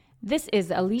This is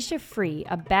Alicia Free,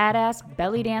 a badass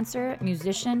belly dancer,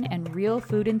 musician, and real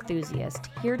food enthusiast,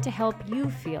 here to help you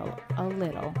feel a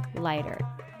little lighter.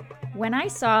 When I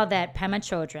saw that Pema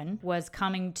Chodron was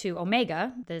coming to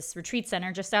Omega, this retreat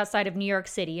center just outside of New York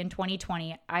City in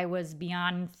 2020, I was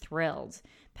beyond thrilled.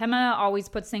 Pema always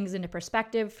puts things into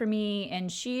perspective for me,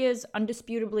 and she is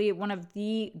undisputably one of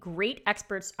the great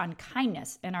experts on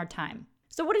kindness in our time.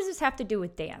 So what does this have to do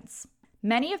with dance?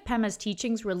 Many of Pema's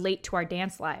teachings relate to our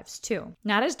dance lives, too.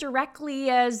 Not as directly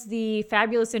as the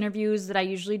fabulous interviews that I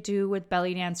usually do with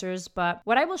belly dancers, but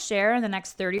what I will share in the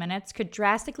next 30 minutes could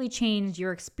drastically change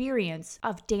your experience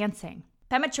of dancing.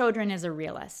 Pema Chodron is a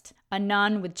realist, a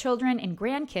nun with children and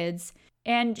grandkids,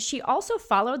 and she also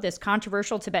followed this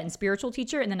controversial Tibetan spiritual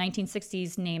teacher in the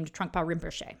 1960s named Trungpa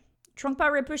Rinpoche.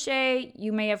 Trungpa Rinpoche,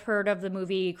 you may have heard of the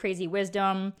movie Crazy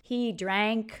Wisdom. He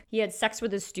drank, he had sex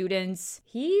with his students.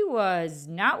 He was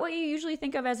not what you usually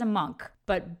think of as a monk,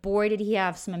 but boy did he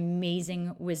have some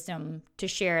amazing wisdom to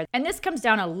share. And this comes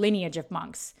down a lineage of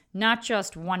monks, not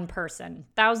just one person,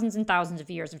 thousands and thousands of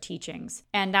years of teachings.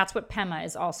 And that's what Pema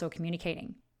is also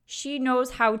communicating. She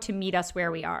knows how to meet us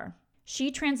where we are. She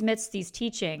transmits these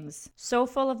teachings so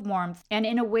full of warmth and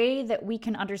in a way that we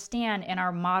can understand in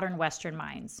our modern Western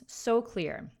minds. So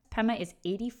clear. Pema is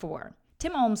 84.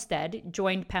 Tim Olmsted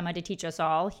joined Pema to teach us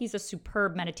all. He's a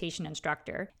superb meditation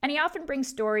instructor, and he often brings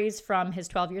stories from his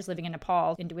 12 years living in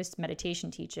Nepal into his meditation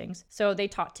teachings. So they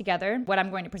taught together. What I'm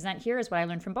going to present here is what I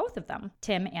learned from both of them,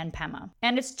 Tim and Pema.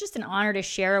 And it's just an honor to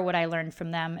share what I learned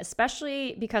from them,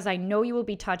 especially because I know you will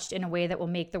be touched in a way that will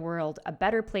make the world a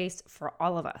better place for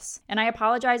all of us. And I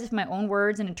apologize if my own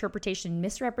words and interpretation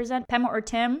misrepresent Pema or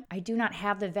Tim. I do not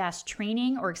have the vast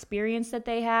training or experience that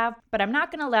they have, but I'm not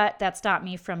going to let that stop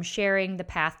me from sharing the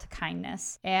path to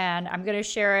kindness. And I'm going to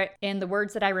share it in the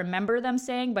words that I remember them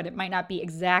saying, but it might not be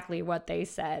exactly what they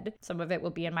said. Some of it will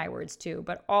be in my words too,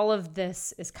 but all of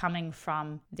this is coming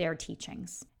from their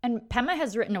teachings. And Pema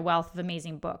has written a wealth of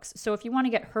amazing books. So if you want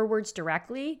to get her words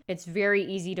directly, it's very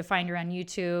easy to find her on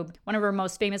YouTube. One of her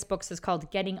most famous books is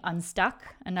called Getting Unstuck.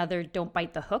 Another, Don't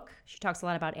Bite the Hook. She talks a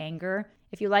lot about anger.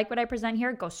 If you like what I present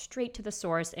here, go straight to the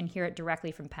source and hear it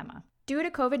directly from Pema. Due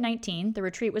to COVID-19, the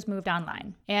retreat was moved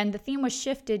online, and the theme was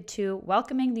shifted to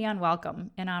welcoming the unwelcome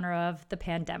in honor of the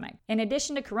pandemic. In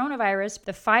addition to coronavirus,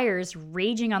 the fires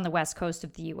raging on the west coast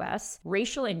of the U.S.,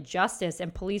 racial injustice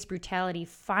and police brutality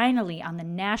finally on the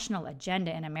national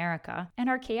agenda in America, and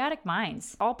our chaotic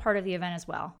minds, all part of the event as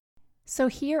well. So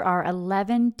here are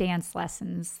 11 dance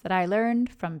lessons that I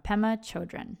learned from Pema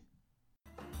Chodron.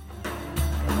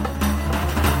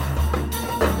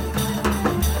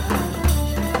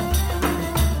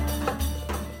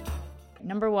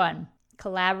 Number 1,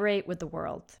 collaborate with the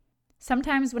world.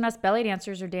 Sometimes when us belly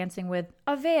dancers are dancing with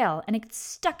a veil and it gets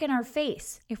stuck in our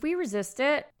face, if we resist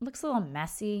it, it looks a little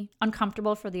messy,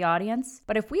 uncomfortable for the audience.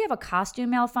 But if we have a costume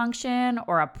malfunction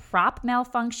or a prop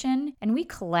malfunction and we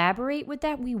collaborate with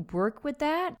that, we work with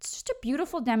that, it's just a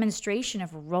beautiful demonstration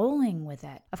of rolling with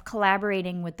it, of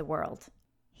collaborating with the world.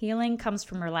 Healing comes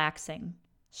from relaxing.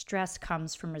 Stress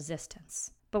comes from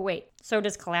resistance. But wait, so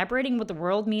does collaborating with the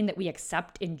world mean that we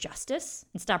accept injustice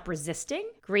and stop resisting?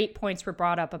 Great points were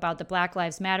brought up about the Black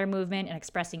Lives Matter movement and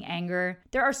expressing anger.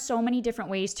 There are so many different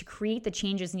ways to create the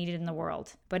changes needed in the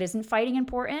world. But isn't fighting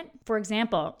important? For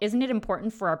example, isn't it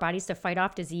important for our bodies to fight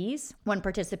off disease? One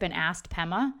participant asked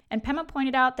Pema, and Pema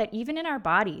pointed out that even in our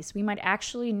bodies, we might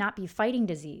actually not be fighting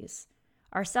disease.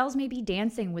 Our cells may be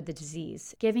dancing with the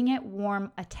disease, giving it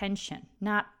warm attention,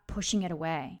 not pushing it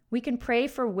away. We can pray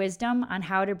for wisdom on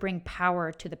how to bring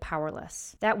power to the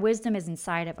powerless. That wisdom is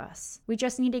inside of us. We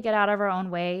just need to get out of our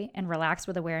own way and relax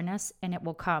with awareness, and it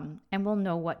will come, and we'll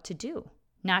know what to do.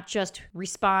 Not just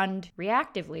respond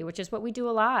reactively, which is what we do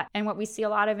a lot and what we see a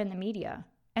lot of in the media.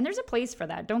 And there's a place for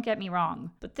that, don't get me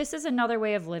wrong. But this is another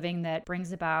way of living that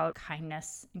brings about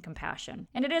kindness and compassion.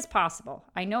 And it is possible.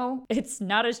 I know it's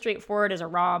not as straightforward as a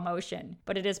raw emotion,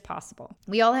 but it is possible.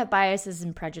 We all have biases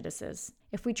and prejudices.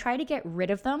 If we try to get rid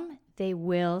of them, they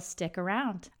will stick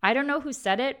around. I don't know who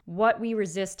said it. What we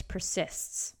resist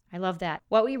persists. I love that.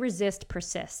 What we resist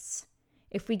persists.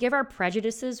 If we give our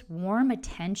prejudices warm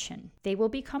attention, they will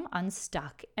become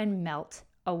unstuck and melt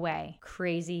away.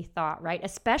 Crazy thought, right?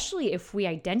 Especially if we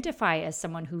identify as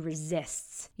someone who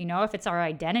resists. You know, if it's our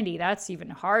identity, that's even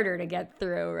harder to get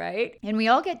through, right? And we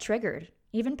all get triggered,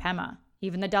 even Pema.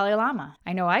 even the Dalai Lama.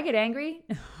 I know I get angry.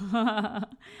 I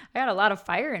got a lot of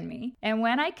fire in me. And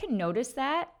when I can notice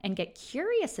that and get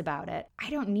curious about it, I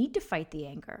don't need to fight the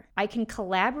anger. I can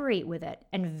collaborate with it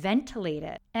and ventilate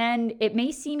it. And it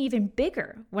may seem even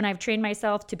bigger when I've trained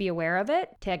myself to be aware of it,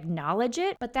 to acknowledge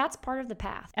it, but that's part of the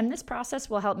path. And this process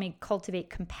will help me cultivate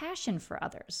compassion for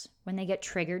others when they get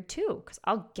triggered too, because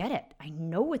I'll get it. I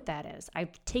know what that is.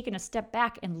 I've taken a step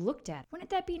back and looked at it.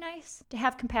 Wouldn't that be nice to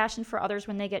have compassion for others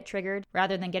when they get triggered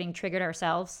rather than getting triggered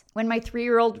ourselves? When my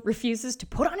 3-year-old refuses to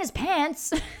put on his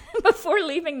pants before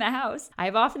leaving the house,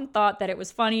 I've often thought that it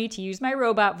was funny to use my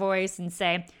robot voice and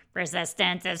say,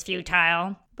 "Resistance is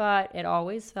futile." But it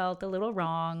always felt a little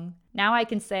wrong. Now I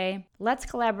can say, let's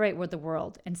collaborate with the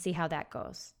world and see how that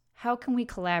goes. How can we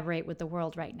collaborate with the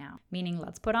world right now? Meaning,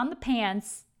 let's put on the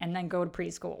pants and then go to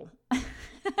preschool.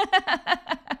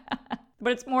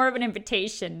 But it's more of an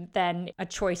invitation than a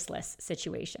choiceless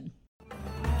situation.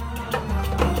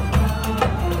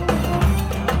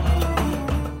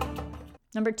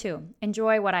 Number 2,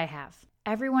 enjoy what I have.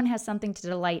 Everyone has something to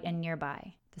delight in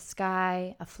nearby. The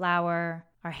sky, a flower,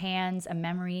 our hands, a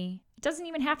memory. It doesn't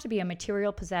even have to be a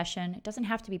material possession. It doesn't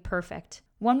have to be perfect.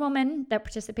 One woman that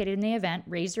participated in the event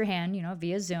raised her hand,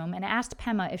 via Zoom and asked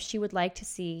Pema if she would like to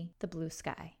see the blue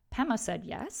sky. Pema said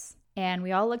yes, and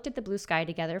we all looked at the blue sky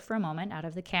together for a moment out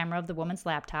of the camera of the woman's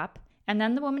laptop. And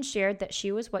then the woman shared that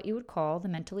she was what you would call the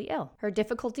mentally ill. Her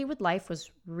difficulty with life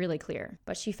was really clear,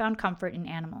 but she found comfort in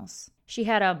animals. She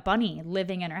had a bunny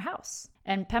living in her house,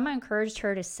 and Pema encouraged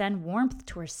her to send warmth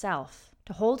to herself,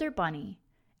 to hold her bunny.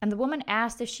 And the woman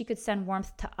asked if she could send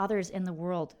warmth to others in the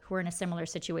world who are in a similar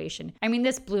situation. I mean,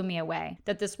 this blew me away,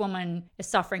 that this woman is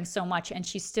suffering so much and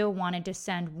she still wanted to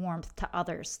send warmth to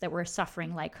others that were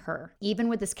suffering like her. Even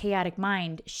with this chaotic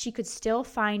mind, she could still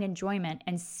find enjoyment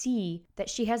and see that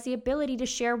she has the ability to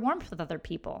share warmth with other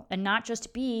people and not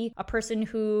just be a person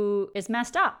who is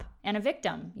messed up and a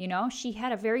victim. She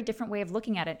had a very different way of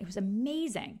looking at it. It was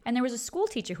amazing. And there was a school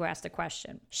teacher who asked a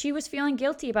question. She was feeling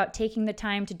guilty about taking the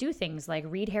time to do things like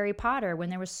read Harry Potter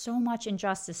when there was so much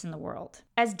injustice in the world.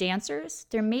 As dancers,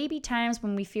 there may be times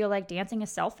when we feel like dancing is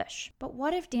selfish. But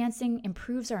what if dancing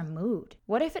improves our mood?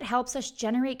 What if it helps us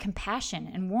generate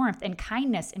compassion and warmth and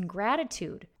kindness and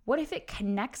gratitude? What if it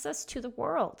connects us to the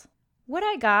world? What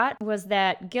I got was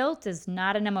that guilt is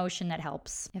not an emotion that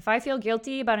helps. If I feel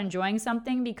guilty about enjoying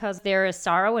something because there is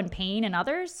sorrow and pain in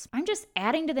others, I'm just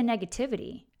adding to the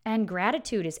negativity. And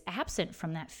gratitude is absent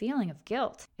from that feeling of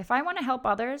guilt. If I want to help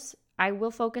others, I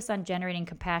will focus on generating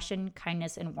compassion,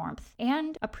 kindness, and warmth,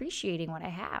 and appreciating what I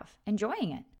have,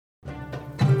 enjoying it.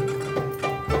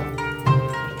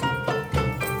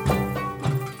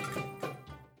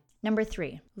 Number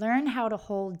 3, learn how to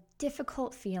hold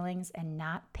difficult feelings and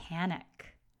not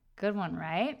panic. Good one,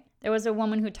 right? There was a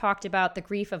woman who talked about the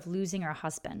grief of losing her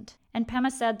husband. And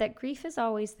Pema said that grief is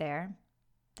always there.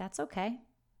 That's okay.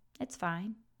 It's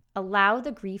fine. Allow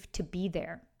the grief to be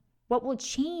there. What will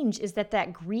change is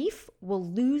that grief will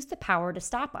lose the power to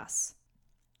stop us.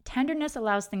 Tenderness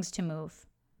allows things to move.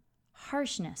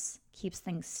 Harshness keeps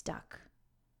things stuck.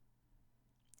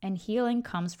 And healing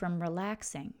comes from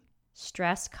relaxing.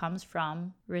 Stress comes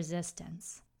from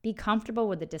resistance. Be comfortable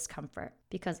with the discomfort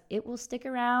because it will stick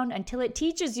around until it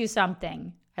teaches you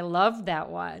something. I love that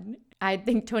one. I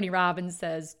think Tony Robbins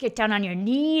says, get down on your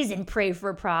knees and pray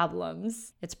for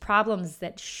problems. It's problems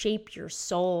that shape your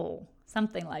soul.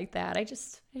 Something like that. I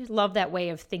just love that way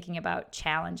of thinking about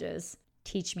challenges.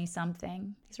 Teach me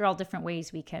something. These are all different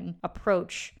ways we can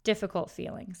approach difficult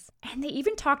feelings. And they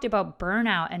even talked about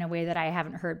burnout in a way that I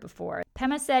haven't heard before.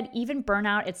 Pema said even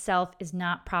burnout itself is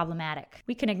not problematic.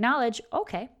 We can acknowledge,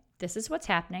 okay, this is what's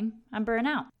happening. I'm burnt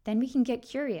out. Then we can get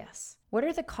curious. What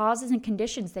are the causes and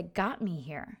conditions that got me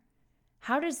here?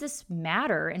 How does this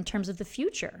matter in terms of the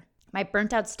future? My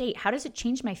burnt out state, how does it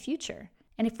change my future?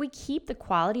 And if we keep the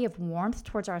quality of warmth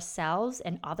towards ourselves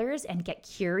and others and get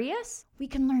curious, we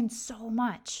can learn so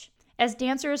much. As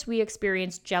dancers, we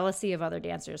experience jealousy of other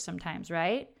dancers sometimes,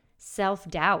 right?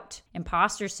 Self-doubt,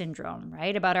 imposter syndrome,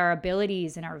 right? About our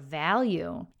abilities and our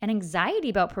value, and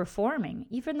anxiety about performing.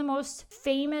 Even the most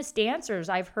famous dancers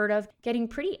I've heard of getting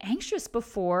pretty anxious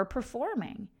before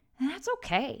performing. And that's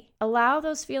okay. Allow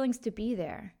those feelings to be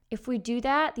there. If we do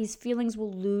that, these feelings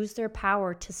will lose their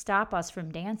power to stop us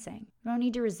from dancing. We don't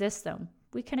need to resist them.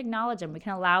 We can acknowledge them. We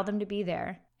can allow them to be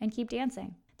there and keep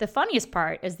dancing. The funniest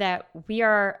part is that we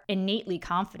are innately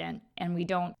confident and we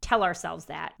don't tell ourselves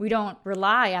that. We don't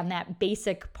rely on that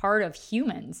basic part of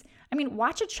humans. I mean,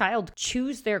 watch a child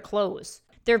choose their clothes.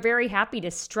 They're very happy to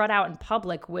strut out in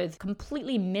public with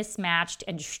completely mismatched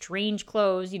and strange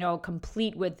clothes,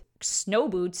 complete with snow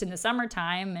boots in the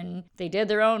summertime and they did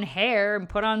their own hair and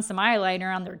put on some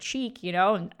eyeliner on their cheek,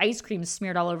 and ice cream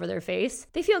smeared all over their face,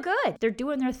 they feel good. They're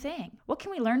doing their thing. What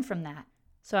can we learn from that?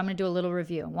 So I'm going to do a little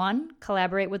review. 1,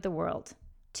 collaborate with the world.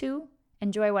 2,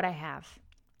 enjoy what I have.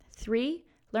 3,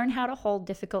 learn how to hold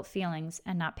difficult feelings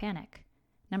and not panic.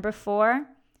 Number 4,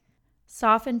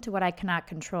 soften to what I cannot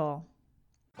control.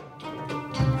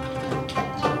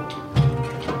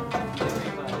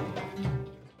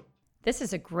 This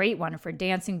is a great one for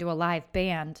dancing to a live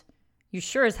band. You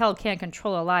sure as hell can't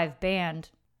control a live band.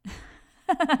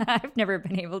 I've never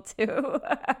been able to.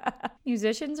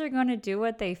 Musicians are going to do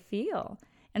what they feel.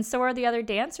 And so are the other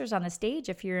dancers on the stage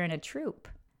if you're in a troupe.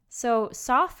 So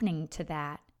softening to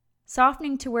that.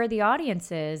 Softening to where the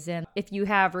audience is, and if you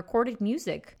have recorded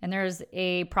music and there's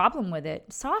a problem with it,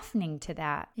 softening to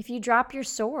that. If you drop your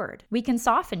sword, we can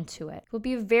soften to it. It will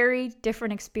be a very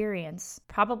different experience.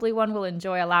 Probably one we'll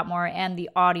enjoy a lot more, and the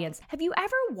audience. Have you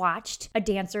ever watched a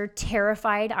dancer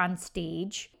terrified on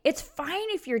stage? It's fine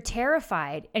if you're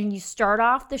terrified and you start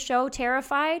off the show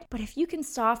terrified, but if you can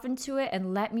soften to it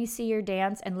and let me see your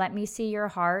dance and let me see your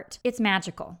heart, it's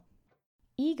magical.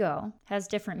 Ego has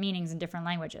different meanings in different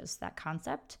languages, that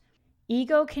concept.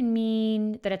 Ego can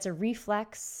mean that it's a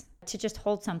reflex to just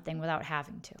hold something without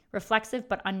having to. Reflexive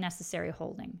but unnecessary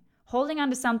holding. Holding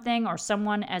onto something or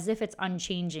someone as if it's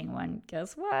unchanging when,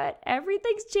 guess what?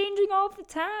 Everything's changing all the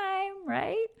time,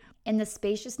 right? In the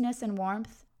spaciousness and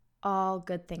warmth, all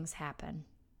good things happen.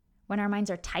 When our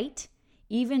minds are tight,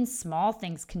 even small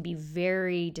things can be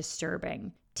very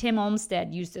disturbing. Tim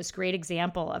Olmsted used this great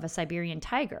example of a Siberian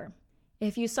tiger.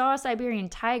 If you saw a Siberian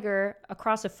tiger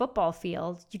across a football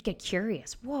field, you'd get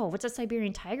curious. Whoa, what's a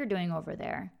Siberian tiger doing over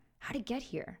there? How'd it get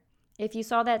here? If you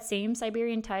saw that same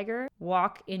Siberian tiger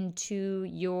walk into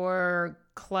your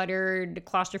cluttered,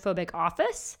 claustrophobic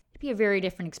office, it'd be a very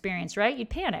different experience, right? You'd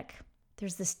panic.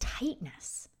 There's this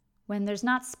tightness. When there's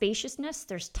not spaciousness,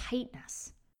 there's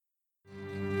tightness.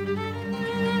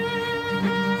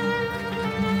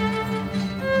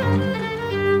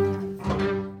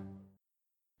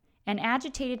 An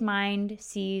agitated mind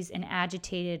sees an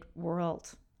agitated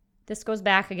world. This goes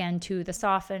back again to the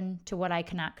soften to what I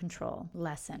cannot control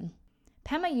lesson.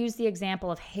 Pema used the example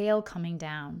of hail coming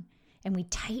down, and we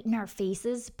tighten our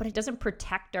faces, but it doesn't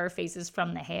protect our faces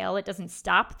from the hail. It doesn't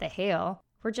stop the hail.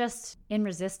 We're just in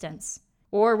resistance.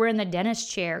 Or we're in the dentist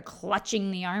chair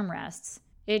clutching the armrests.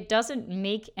 It doesn't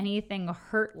make anything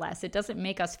hurt less. It doesn't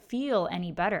make us feel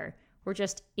any better. We're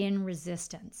just in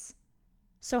resistance.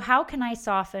 So how can I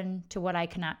soften to what I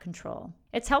cannot control?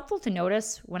 It's helpful to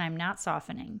notice when I'm not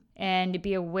softening and to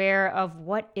be aware of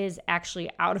what is actually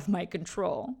out of my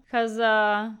control. Because there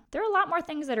are a lot more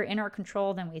things that are in our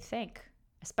control than we think,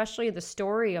 especially the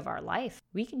story of our life.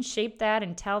 We can shape that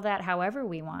and tell that however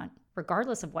we want,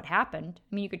 regardless of what happened.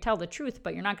 I mean, you could tell the truth,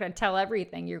 but you're not going to tell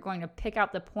everything. You're going to pick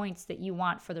out the points that you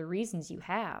want for the reasons you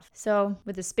have. So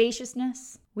with the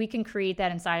spaciousness, we can create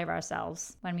that inside of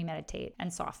ourselves when we meditate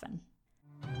and soften.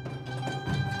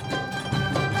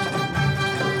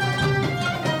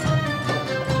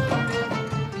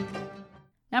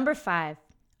 Number 5,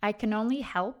 I can only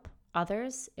help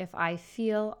others if I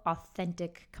feel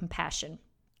authentic compassion.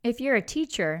 If you're a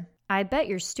teacher, I bet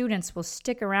your students will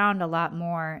stick around a lot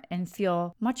more and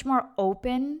feel much more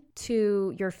open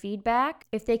to your feedback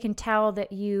if they can tell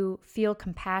that you feel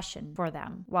compassion for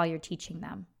them while you're teaching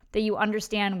them, that you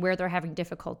understand where they're having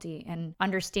difficulty and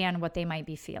understand what they might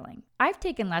be feeling. I've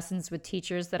taken lessons with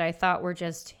teachers that I thought were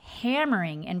just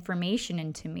hammering information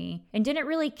into me and didn't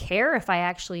really care if I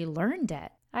actually learned it.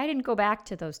 I didn't go back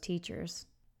to those teachers.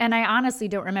 And I honestly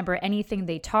don't remember anything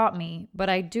they taught me, but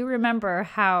I do remember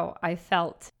how I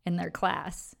felt in their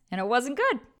class, and it wasn't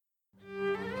good.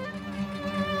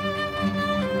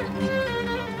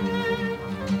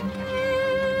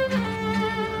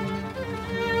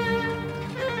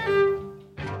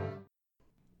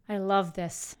 I love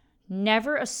this.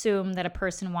 Never assume that a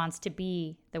person wants to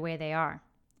be the way they are.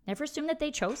 Never assume that they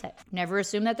chose it. Never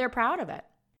assume that they're proud of it.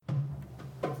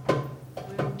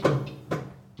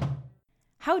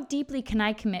 How deeply can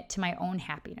I commit to my own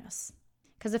happiness?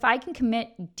 Because if I can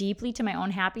commit deeply to my own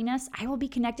happiness, I will be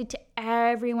connected to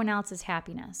everyone else's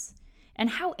happiness. And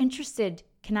how interested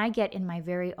can I get in my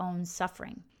very own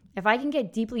suffering? If I can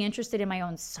get deeply interested in my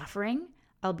own suffering,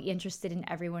 I'll be interested in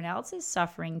everyone else's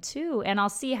suffering too, and I'll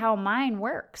see how mine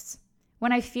works.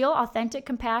 When I feel authentic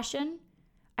compassion,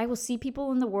 I will see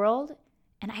people in the world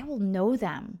and I will know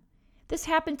them. This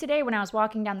happened today when I was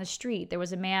walking down the street. There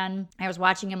was a man, I was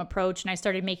watching him approach, and I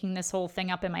started making this whole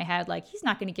thing up in my head, like, he's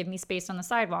not going to give me space on the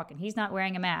sidewalk, and he's not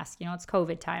wearing a mask. It's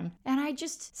COVID time. And I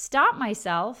just stopped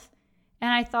myself, and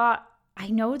I thought, I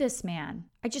know this man.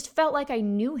 I just felt like I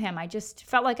knew him. I just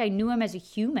felt like I knew him as a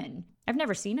human. I've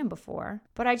never seen him before,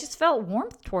 but I just felt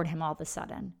warmth toward him all of a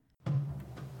sudden.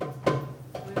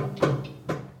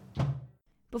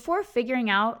 Before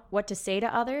figuring out what to say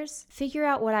to others, figure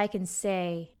out what I can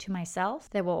say to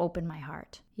myself that will open my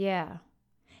heart. Yeah.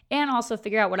 And also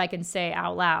figure out what I can say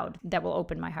out loud that will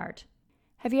open my heart.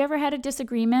 Have you ever had a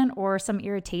disagreement or some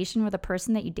irritation with a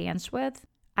person that you danced with?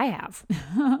 I have.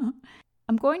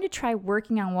 I'm going to try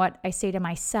working on what I say to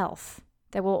myself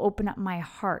that will open up my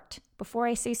heart before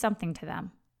I say something to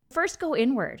them. First, go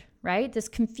inward, right? This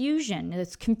confusion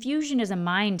is a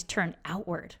mind turned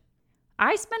outward.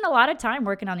 I spend a lot of time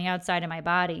working on the outside of my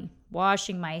body,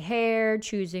 washing my hair,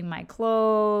 choosing my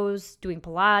clothes, doing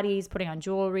Pilates, putting on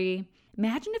jewelry.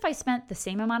 Imagine if I spent the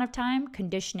same amount of time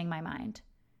conditioning my mind.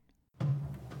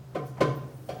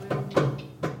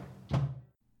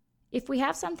 If we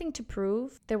have something to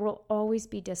prove, there will always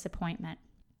be disappointment.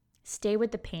 Stay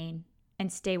with the pain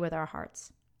and stay with our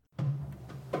hearts.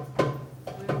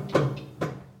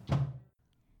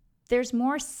 There's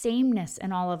more sameness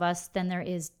in all of us than there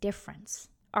is difference.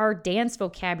 Our dance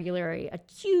vocabulary, a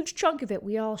huge chunk of it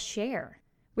we all share.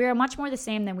 We are much more the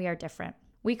same than we are different.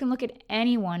 We can look at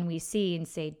anyone we see and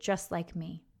say, just like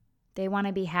me. They want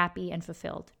to be happy and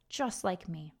fulfilled, just like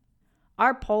me.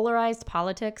 Our polarized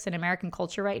politics in American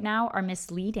culture right now are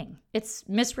misleading. It's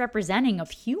misrepresenting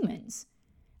of humans.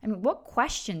 I mean, what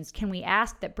questions can we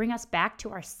ask that bring us back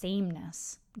to our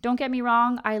sameness? Don't get me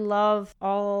wrong, I love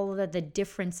all of the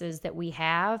differences that we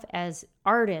have as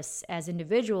artists, as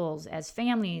individuals, as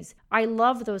families. I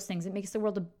love those things. It makes the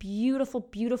world a beautiful,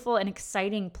 beautiful, and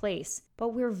exciting place.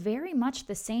 But we're very much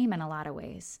the same in a lot of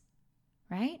ways,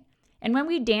 right? And when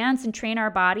we dance and train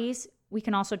our bodies, we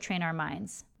can also train our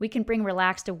minds. We can bring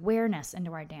relaxed awareness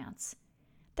into our dance.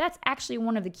 That's actually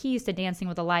one of the keys to dancing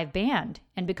with a live band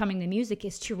and becoming the music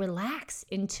is to relax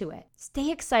into it. Stay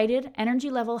excited, energy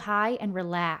level high, and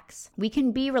relax. We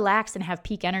can be relaxed and have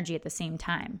peak energy at the same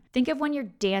time. Think of when you're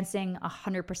dancing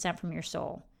 100% from your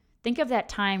soul. Think of that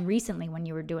time recently when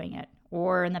you were doing it,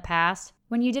 or in the past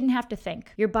when you didn't have to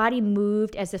think. Your body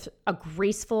moved as if a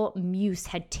graceful muse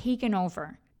had taken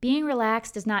over. Being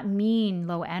relaxed does not mean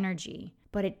low energy,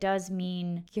 but it does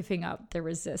mean giving up the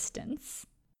resistance.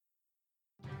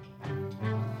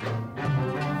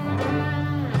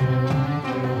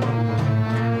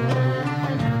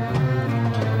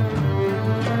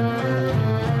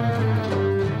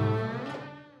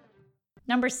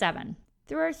 Number 7,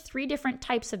 there are 3 different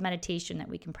types of meditation that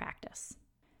we can practice.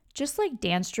 Just like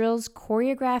dance drills,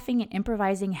 choreographing and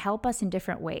improvising help us in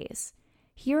different ways.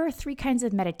 Here are 3 kinds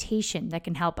of meditation that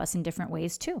can help us in different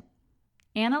ways too.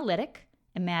 Analytic,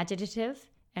 imaginative,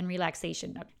 and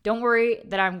relaxation. Don't worry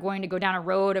that I'm going to go down a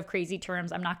road of crazy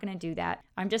terms. I'm not going to do that.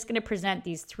 I'm just going to present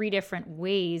these 3 different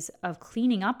ways of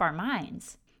cleaning up our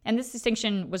minds. And this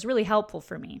distinction was really helpful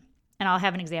for me. And I'll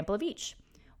have an example of each.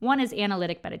 One is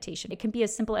analytic meditation. It can be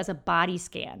as simple as a body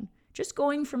scan, just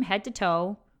going from head to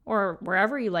toe or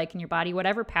wherever you like in your body,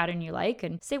 whatever pattern you like,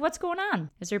 and say, what's going on?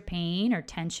 Is there pain or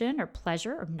tension or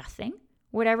pleasure or nothing?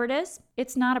 Whatever it is,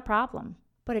 it's not a problem.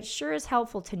 But it sure is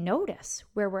helpful to notice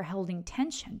where we're holding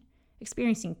tension,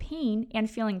 experiencing pain, and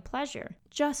feeling pleasure.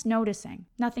 Just noticing,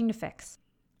 nothing to fix.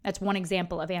 That's one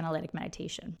example of analytic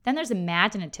meditation. Then there's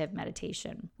imaginative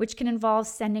meditation, which can involve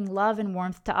sending love and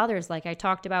warmth to others, like I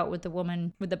talked about with the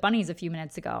woman with the bunnies a few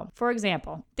minutes ago. For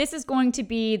example, this is going to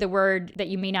be the word that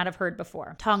you may not have heard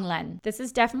before, Tonglen. This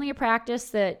is definitely a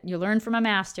practice that you learn from a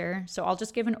master, so I'll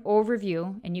just give an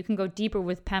overview, and you can go deeper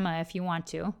with Pema if you want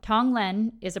to.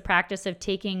 Tonglen is a practice of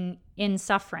taking in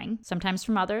suffering, sometimes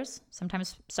from others,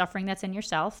 sometimes suffering that's in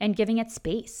yourself, and giving it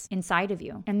space inside of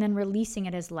you, and then releasing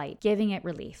it as light, giving it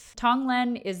relief.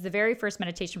 Tonglen is the very first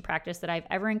meditation practice that I've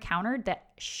ever encountered that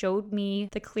showed me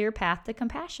the clear path to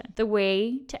compassion, the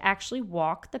way to actually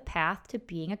walk the path to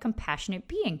being a compassionate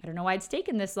being. I don't know why it's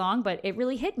taken this long, but it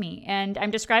really hit me, and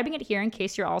I'm describing it here in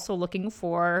case you're also looking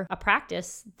for a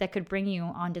practice that could bring you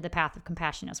onto the path of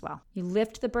compassion as well. You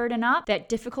lift the burden up, that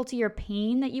difficulty or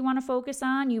pain that you want to focus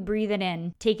on, you breathe it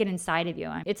in, take it inside of you.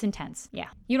 It's intense. Yeah.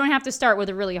 You don't have to start with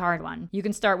a really hard one. You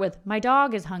can start with, my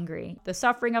dog is hungry. The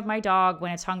suffering of my dog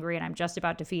when it's hungry and I'm just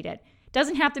about to feed it.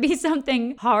 Doesn't have to be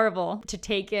something horrible to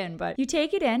take in, but you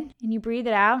take it in and you breathe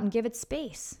it out and give it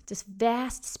space, this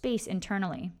vast space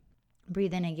internally.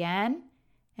 Breathe in again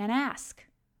and ask,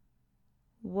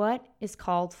 what is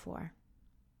called for?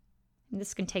 And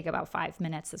this can take about 5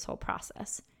 minutes, this whole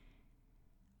process.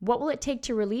 What will it take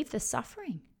to relieve the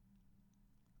suffering?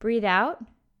 Breathe out,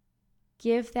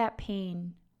 give that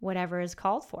pain whatever is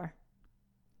called for.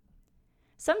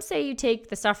 Some say you take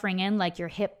the suffering in like you're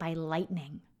hit by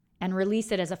lightning. and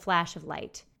release it as a flash of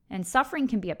light. And suffering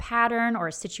can be a pattern or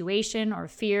a situation or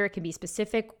fear. It can be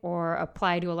specific or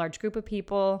apply to a large group of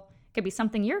people. It could be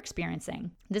something you're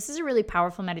experiencing. This is a really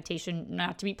powerful meditation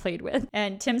not to be played with.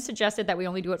 And Tim suggested that we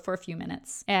only do it for a few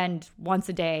minutes and once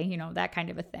a day, that kind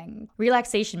of a thing.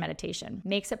 Relaxation meditation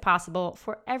makes it possible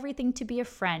for everything to be a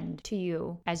friend to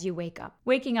you as you wake up.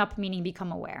 Waking up meaning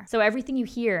become aware. So everything you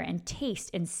hear and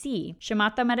taste and see.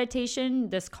 Shamatha meditation,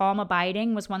 this calm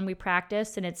abiding, was one we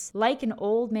practiced, and it's like an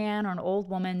old man or an old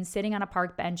woman sitting on a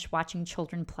park bench watching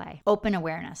children play. Open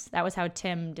awareness. That was how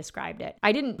Tim described it.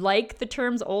 I didn't like the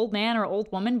terms old man or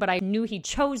old woman, but I knew he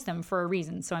chose them for a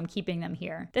reason, so I'm keeping them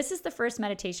here. This is the first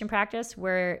meditation practice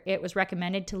where it was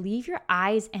recommended to leave your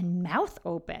eyes and mouth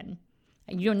open.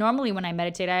 Normally when I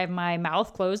meditate, I have my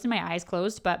mouth closed and my eyes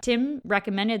closed, but Tim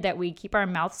recommended that we keep our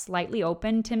mouth slightly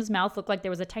open. Tim's mouth looked like there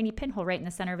was a tiny pinhole right in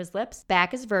the center of his lips.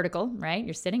 Back is vertical, right?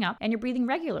 You're sitting up and you're breathing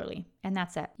regularly, and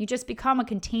that's it. You just become a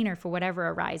container for whatever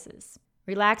arises,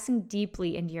 relaxing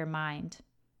deeply into your mind.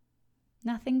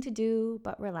 Nothing to do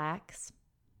but relax.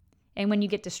 And when you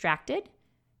get distracted,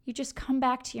 you just come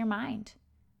back to your mind.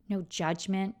 No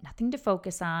judgment, nothing to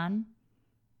focus on.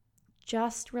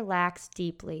 Just relax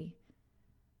deeply.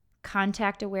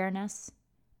 Contact awareness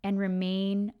and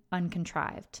remain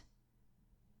uncontrived.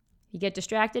 You get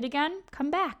distracted again,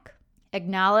 come back.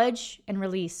 Acknowledge and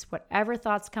release whatever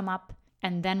thoughts come up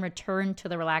and then return to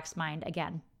the relaxed mind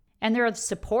again. And there are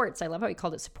supports. I love how he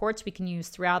called it supports we can use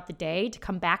throughout the day to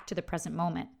come back to the present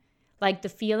moment. Like the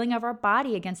feeling of our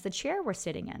body against the chair we're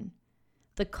sitting in,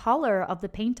 the color of the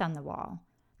paint on the wall,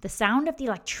 the sound of the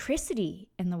electricity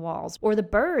in the walls, or the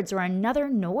birds or another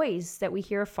noise that we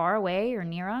hear far away or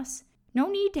near us.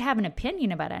 No need to have an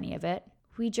opinion about any of it.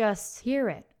 We just hear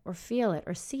it or feel it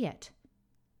or see it.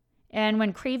 And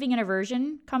when craving and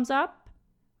aversion comes up,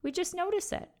 we just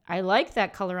notice it. I like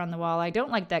that color on the wall. I don't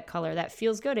like that color. That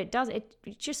feels good. It does.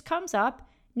 It just comes up.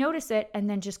 Notice it, and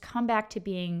then just come back to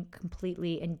being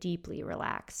completely and deeply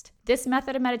relaxed. This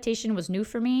method of meditation was new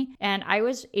for me, and I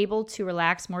was able to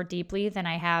relax more deeply than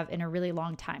I have in a really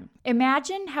long time.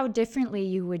 Imagine how differently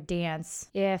you would dance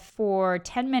if for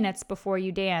 10 minutes before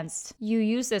you danced, you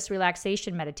use this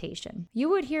relaxation meditation. You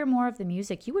would hear more of the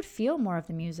music. You would feel more of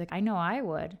the music. I know I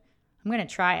would. I'm going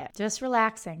to try it. Just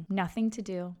relaxing. Nothing to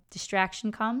do.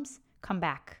 Distraction comes, come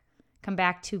back. Come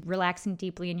back to relaxing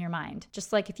deeply in your mind.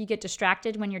 Just like if you get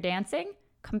distracted when you're dancing,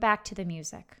 come back to the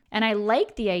music. And I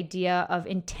like the idea of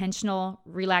intentional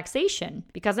relaxation.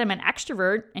 Because I'm an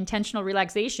extrovert, intentional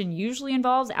relaxation usually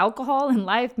involves alcohol and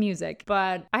live music.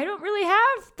 But I don't really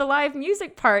have the live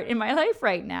music part in my life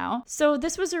right now. So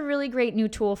this was a really great new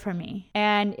tool for me.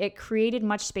 And it created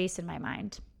much space in my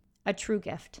mind. A true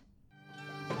gift.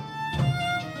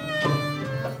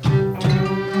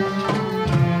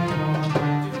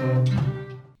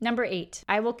 Number 8,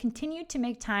 I will continue to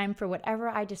make time for whatever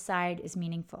I decide is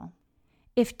meaningful.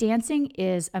 If dancing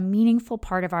is a meaningful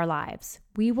part of our lives,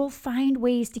 we will find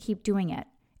ways to keep doing it.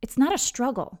 It's not a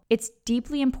struggle. It's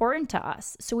deeply important to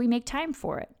us, so we make time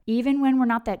for it. Even when we're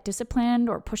not that disciplined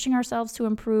or pushing ourselves to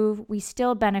improve, we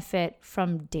still benefit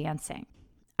from dancing.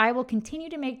 I will continue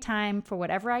to make time for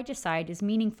whatever I decide is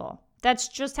meaningful. That's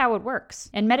just how it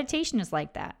works. And meditation is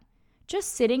like that.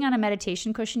 Just sitting on a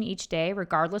meditation cushion each day,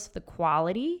 regardless of the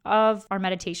quality of our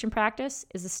meditation practice,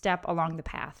 is a step along the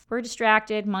path. We're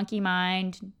distracted, monkey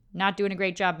mind, not doing a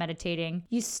great job meditating.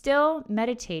 You still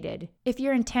meditated. If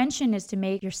your intention is to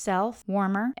make yourself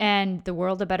warmer and the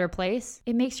world a better place,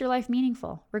 it makes your life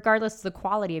meaningful, regardless of the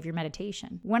quality of your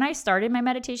meditation. When I started my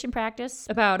meditation practice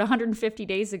about 150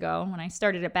 days ago, when I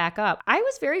started it back up, I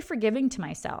was very forgiving to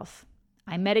myself.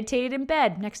 I meditated in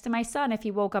bed next to my son if he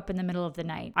woke up in the middle of the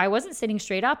night. I wasn't sitting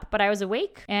straight up, but I was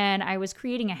awake and I was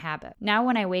creating a habit. Now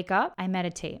when I wake up, I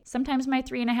meditate. Sometimes my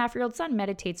 3.5-year-old son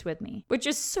meditates with me, which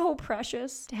is so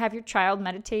precious to have your child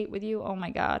meditate with you. Oh my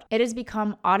God. It has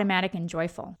become automatic and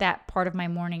joyful, that part of my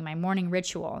morning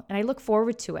ritual. And I look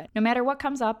forward to it. No matter what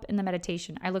comes up in the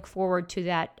meditation, I look forward to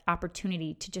that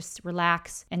opportunity to just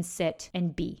relax and sit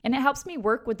and be. And it helps me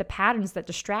work with the patterns that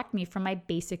distract me from my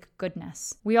basic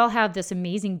goodness. We all have this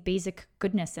amazing basic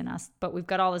goodness in us, but we've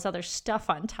got all this other stuff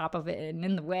on top of it and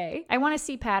in the way. I want to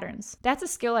see patterns. That's a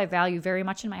skill I value very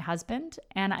much in my husband,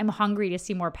 and I'm hungry to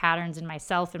see more patterns in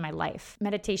myself and my life.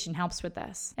 Meditation helps with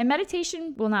this. And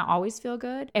meditation will not always feel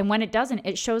good, and when it doesn't,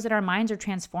 it shows that our minds are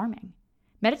transforming.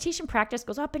 Meditation practice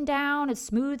goes up and down. It's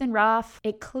smooth and rough.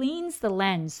 It cleans the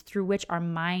lens through which our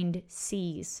mind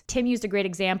sees. Tim used a great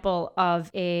example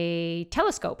of a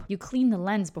telescope. You clean the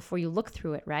lens before you look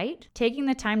through it, right? Taking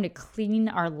the time to clean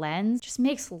our lens just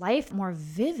makes life more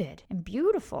vivid and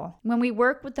beautiful. When we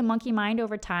work with the monkey mind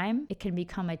over time, it can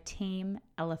become a tame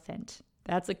elephant.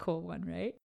 That's a cool one,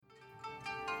 right?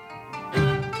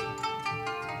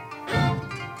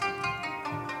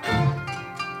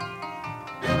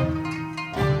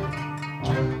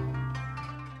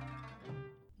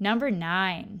 Number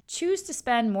 9, choose to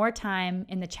spend more time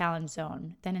in the challenge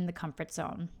zone than in the comfort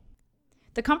zone.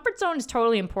 The comfort zone is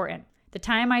totally important. The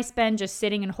time I spend just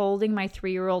sitting and holding my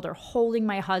 3-year-old or holding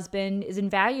my husband is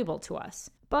invaluable to us.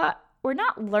 But we're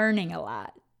not learning a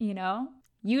lot, you know?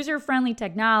 User-friendly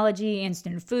technology,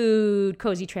 instant food,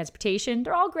 cozy transportation,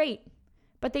 they're all great.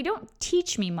 But they don't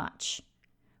teach me much.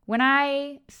 When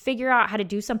I figure out how to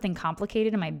do something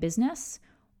complicated in my business,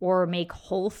 or make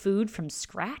whole food from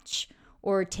scratch,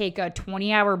 or take a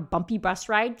 20-hour bumpy bus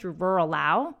ride through rural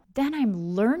Laos, then I'm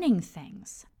learning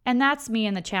things. And that's me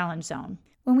in the challenge zone.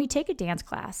 When we take a dance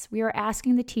class, we are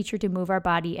asking the teacher to move our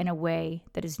body in a way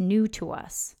that is new to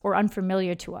us or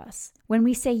unfamiliar to us. When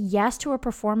we say yes to a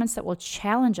performance that will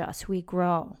challenge us, we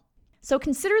grow. So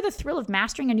consider the thrill of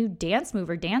mastering a new dance move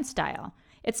or dance style.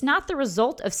 It's not the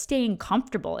result of staying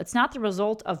comfortable. It's not the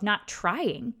result of not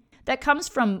trying. That comes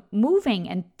from moving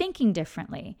and thinking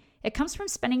differently. It comes from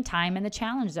spending time in the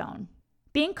challenge zone.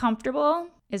 Being comfortable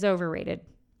is overrated.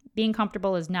 Being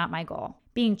comfortable is not my goal.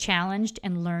 Being challenged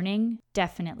and learning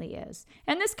definitely is.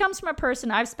 And this comes from a person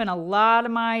I've spent a lot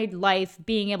of my life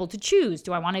being able to choose.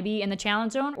 Do I want to be in the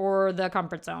challenge zone or the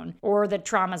comfort zone or the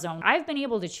trauma zone? I've been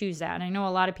able to choose that. And I know a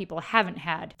lot of people haven't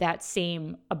had that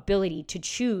same ability to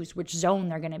choose which zone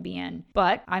they're going to be in.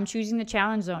 But I'm choosing the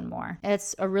challenge zone more.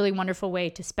 It's a really wonderful way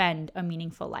to spend a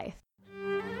meaningful life.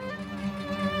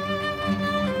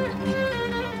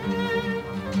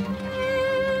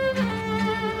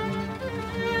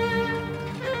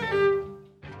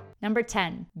 Number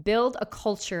 10, build a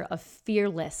culture of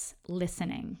fearless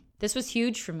listening. This was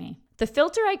huge for me. The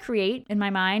filter I create in my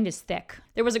mind is thick.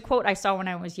 There was a quote I saw when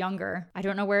I was younger. I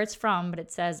don't know where it's from, but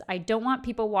it says, I don't want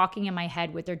people walking in my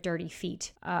head with their dirty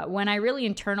feet. When I really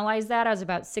internalized that, I was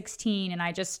about 16 and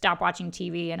I just stopped watching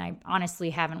TV, and I honestly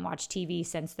haven't watched TV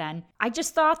since then. I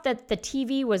just thought that the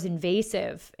TV was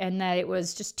invasive and that it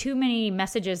was just too many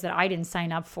messages that I didn't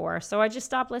sign up for. So I just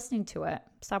stopped listening to it,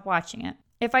 stopped watching it.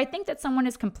 If I think that someone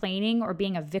is complaining or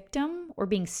being a victim or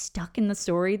being stuck in the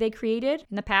story they created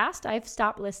in the past, I've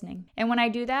stopped listening. And when I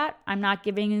do that, I'm not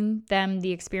giving them the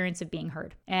experience of being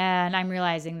heard. And I'm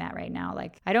realizing that right now.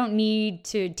 Like, I don't need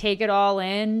to take it all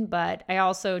in, but I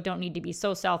also don't need to be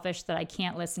so selfish that I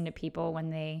can't listen to people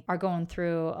when they are going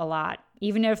through a lot.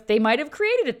 Even if they might have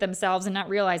created it themselves and not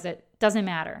realize it, doesn't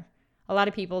matter. A lot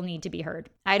of people need to be heard.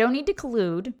 I don't need to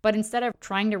collude, but instead of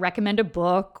trying to recommend a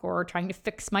book or trying to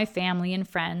fix my family and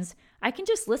friends, I can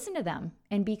just listen to them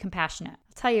and be compassionate.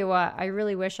 I'll tell you what, I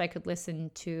really wish I could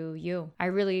listen to you. I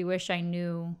really wish I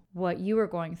knew what you were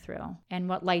going through and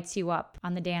what lights you up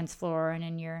on the dance floor and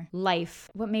in your life.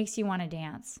 What makes you want to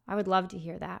dance? I would love to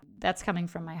hear that. That's coming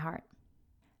from my heart.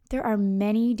 There are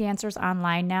many dancers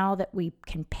online now that we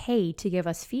can pay to give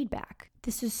us feedback.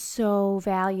 This is so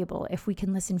valuable if we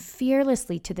can listen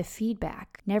fearlessly to the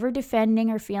feedback, never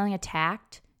defending or feeling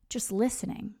attacked, just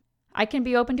listening. I can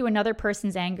be open to another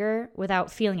person's anger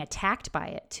without feeling attacked by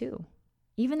it too.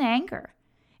 Even the anger.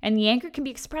 And the anger can be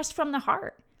expressed from the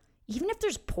heart. Even if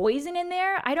there's poison in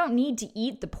there, I don't need to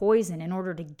eat the poison in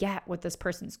order to get what this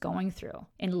person's going through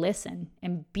and listen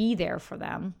and be there for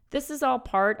them. This is all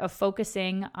part of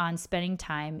focusing on spending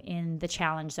time in the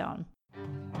challenge zone.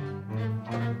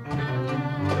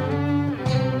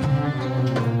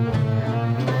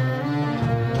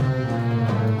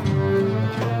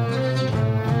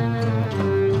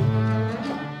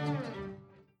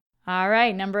 All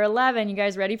right, number 11. You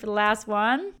guys ready for the last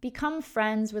one? Become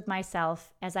friends with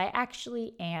myself as I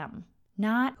actually am,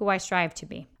 not who I strive to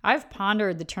be. I've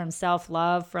pondered the term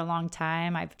self-love for a long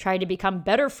time. I've tried to become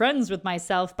better friends with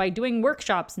myself by doing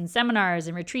workshops and seminars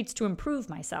and retreats to improve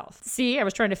myself. See, I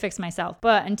was trying to fix myself.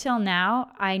 But until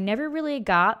now, I never really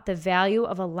got the value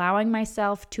of allowing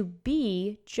myself to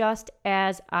be just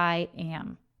as I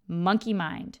am. Monkey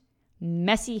mind,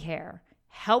 messy hair,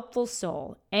 helpful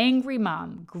soul, angry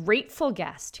mom, grateful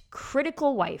guest,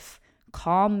 critical wife,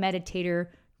 calm meditator,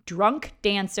 drunk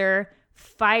dancer,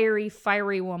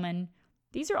 fiery woman.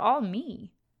 These are all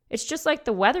me. It's just like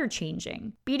the weather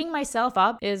changing. Beating myself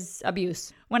up is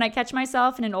abuse. When I catch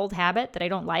myself in an old habit that I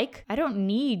don't like, I don't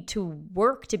need to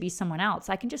work to be someone else.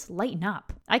 I can just lighten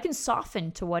up. I can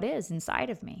soften to what is inside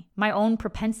of me. My own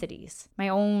propensities, my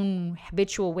own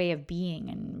habitual way of being,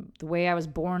 and the way I was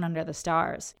born under the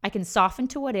stars. I can soften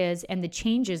to what is, and the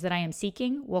changes that I am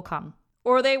seeking will come.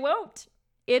 Or they won't.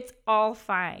 It's all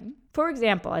fine. For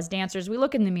example, as dancers, we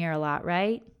look in the mirror a lot,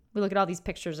 right? We look at all these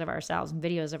pictures of ourselves and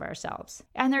videos of ourselves.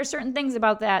 And there are certain things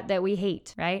about that we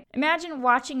hate, right? Imagine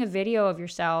watching a video of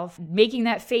yourself making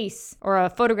that face, or a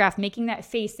photograph making that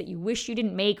face that you wish you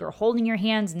didn't make, or holding your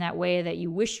hands in that way that you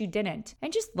wish you didn't,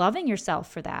 and just loving yourself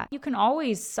for that. You can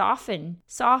always soften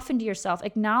to yourself,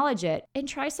 acknowledge it, and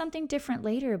try something different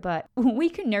later. But we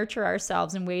can nurture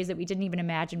ourselves in ways that we didn't even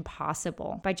imagine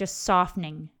possible by just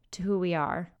softening to who we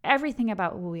are. Everything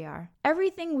about who we are.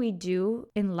 Everything we do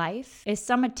in life is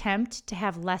some attempt to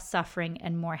have less suffering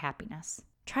and more happiness.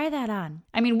 Try that on.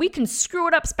 I mean, we can screw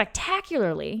it up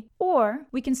spectacularly, or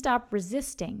we can stop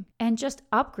resisting and just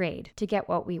upgrade to get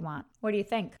what we want. What do you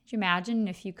think? Could you imagine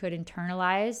if you could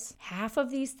internalize half of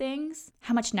these things?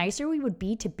 How much nicer we would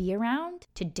be around,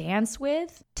 to dance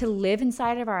with, to live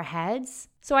inside of our heads?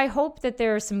 So I hope that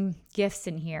there are some gifts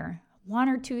in here. 1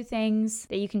 or 2 things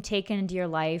that you can take into your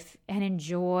life and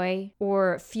enjoy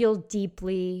or feel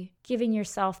deeply, giving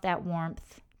yourself that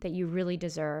warmth that you really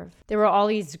deserve. There were all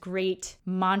these great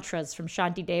mantras from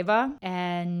Shantideva,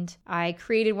 and I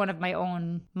created one of my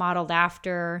own modeled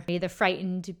after, "May the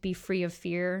frightened be free of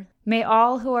fear. May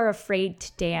all who are afraid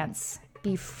to dance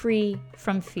be free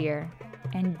from fear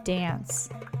and dance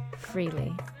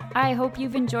freely." I hope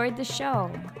you've enjoyed the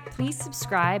show. Please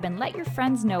subscribe and let your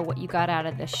friends know what you got out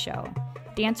of this show.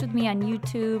 Dance with me on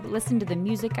YouTube, listen to the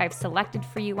music I've selected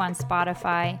for you on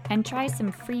Spotify, and try some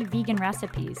free vegan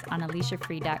recipes on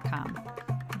AliciaFree.com.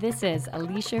 This is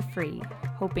Alicia Free,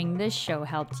 hoping this show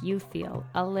helped you feel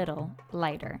a little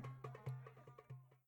lighter.